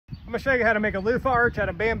I'm gonna show you how to make a loofah arch out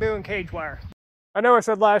of bamboo and cage wire. I know I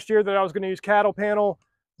said last year that I was gonna use cattle panel,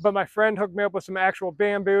 but my friend hooked me up with some actual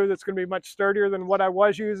bamboo that's gonna be much sturdier than what I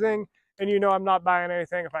was using, and you know I'm not buying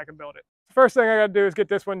anything if I can build it. The first thing I gotta do is get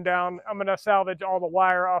this one down. I'm gonna salvage all the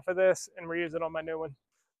wire off of this and reuse it on my new one.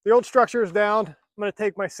 The old structure is down. I'm gonna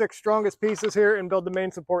take my 6 strongest pieces here and build the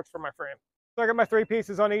main supports for my frame. So I got my 3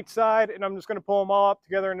 pieces on each side, and I'm just gonna pull them all up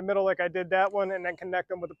together in the middle like I did that one, and then connect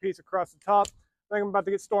them with a piece across the top. I think I'm about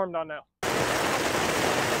to get stormed on now.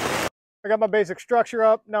 I got my basic structure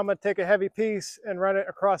up. Now I'm gonna take a heavy piece and run it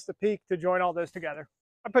across the peak to join all those together.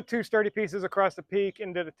 I put 2 sturdy pieces across the peak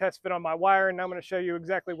and did a test fit on my wire, and now I'm gonna show you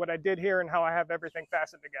exactly what I did here and how I have everything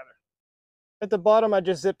fastened together. At the bottom, I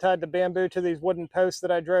just zip tied the bamboo to these wooden posts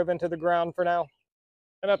that I drove into the ground for now.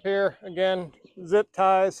 And up here, again, zip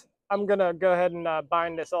ties. I'm gonna go ahead and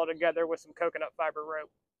bind this all together with some coconut fiber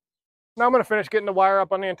rope. Now I'm gonna finish getting the wire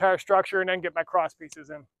up on the entire structure and then get my cross pieces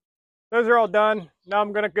in. Those are all done. Now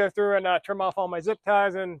I'm gonna go through and trim off all my zip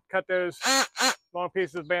ties and cut those long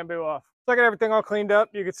pieces of bamboo off. So I got everything all cleaned up.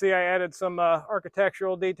 You can see I added some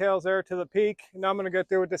architectural details there to the peak. Now I'm gonna go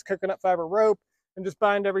through with this coconut fiber rope and just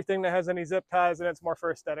bind everything that has any zip ties, and it's more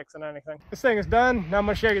for aesthetics than anything. This thing is done. Now I'm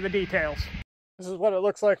gonna show you the details. This is what it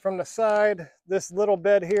looks like from the side. This little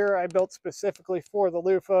bed here I built specifically for the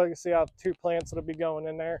loofah. You see I have 2 plants that'll be going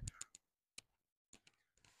in there.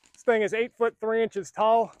 This thing is 8 foot 3 inches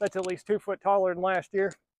tall. That's at least 2 foot taller than last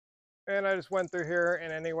year. And I just went through here,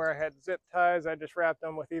 and anywhere I had zip ties, I just wrapped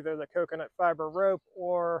them with either the coconut fiber rope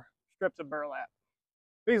or strips of burlap.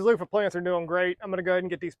 These loofah plants are doing great. I'm gonna go ahead and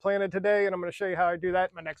get these planted today, and I'm gonna show you how I do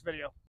that in my next video.